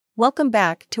Welcome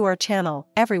back to our channel,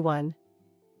 everyone.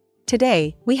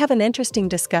 Today, we have an interesting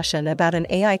discussion about an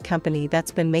AI company that's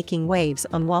been making waves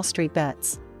on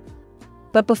WallStreetBets.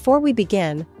 But before we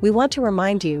begin, we want to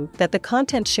remind you that the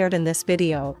content shared in this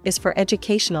video is for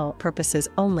educational purposes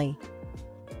only.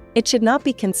 It should not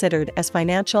be considered as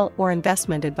financial or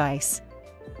investment advice.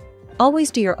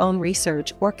 Always do your own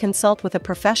research or consult with a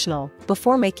professional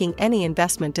before making any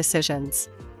investment decisions.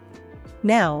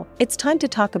 Now, it's time to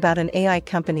talk about an AI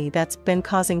company that's been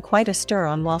causing quite a stir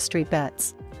on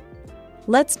WallStreetBets.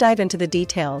 Let's dive into the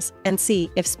details and see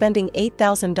if spending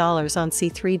 $8,000 on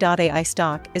C3.ai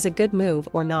stock is a good move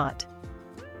or not.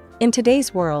 In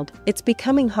today's world, it's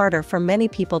becoming harder for many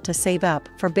people to save up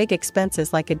for big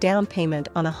expenses like a down payment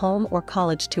on a home or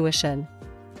college tuition.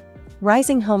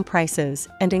 Rising home prices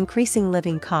and increasing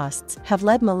living costs have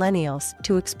led millennials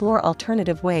to explore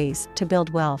alternative ways to build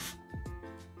wealth.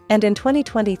 And in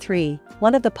 2023,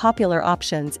 one of the popular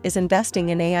options is investing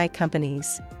in AI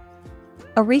companies.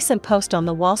 A recent post on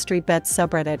the WallStreetBets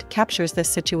subreddit captures this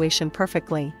situation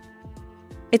perfectly.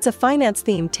 It's a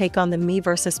finance-themed take on the me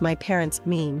versus my parents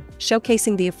meme,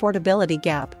 showcasing the affordability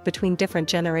gap between different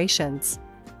generations.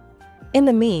 In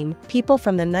the meme, people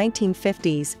from the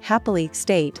 1950s happily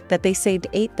state that they saved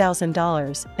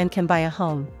 $8,000 and can buy a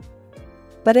home.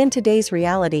 But in today's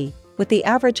reality, with the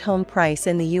average home price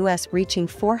in the US reaching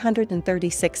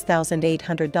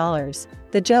 $436,800,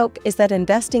 the joke is that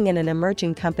investing in an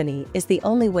emerging company is the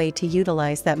only way to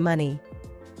utilize that money.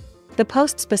 The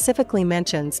post specifically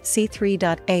mentions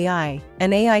C3.ai,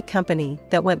 an AI company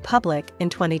that went public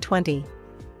in 2020.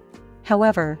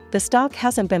 However, the stock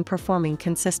hasn't been performing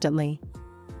consistently.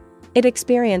 It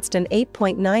experienced an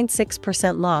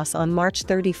 8.96% loss on March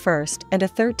 31st and a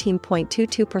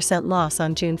 13.22% loss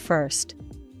on June 1st.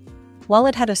 While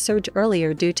it had a surge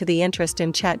earlier due to the interest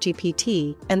in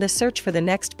ChatGPT and the search for the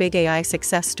next big AI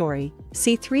success story,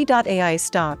 C3.ai's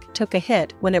stock took a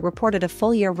hit when it reported a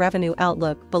full-year revenue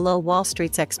outlook below Wall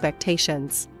Street's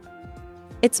expectations.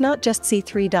 It's not just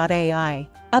C3.ai,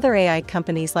 other AI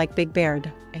companies like Big Bear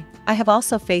have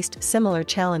also faced similar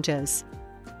challenges.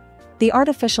 The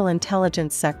artificial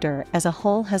intelligence sector as a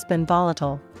whole has been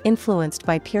volatile, influenced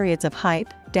by periods of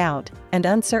hype, doubt, and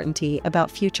uncertainty about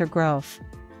future growth.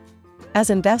 As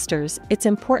investors, it's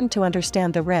important to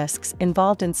understand the risks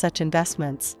involved in such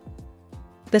investments.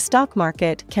 The stock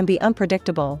market can be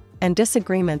unpredictable, and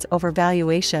disagreements over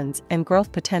valuations and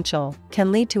growth potential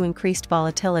can lead to increased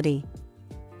volatility.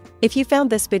 If you found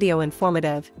this video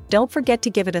informative, don't forget to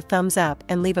give it a thumbs up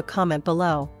and leave a comment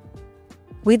below.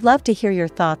 We'd love to hear your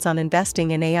thoughts on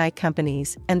investing in AI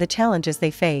companies and the challenges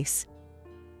they face.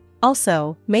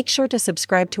 Also, make sure to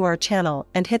subscribe to our channel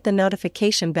and hit the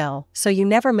notification bell so you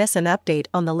never miss an update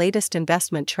on the latest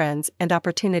investment trends and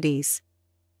opportunities.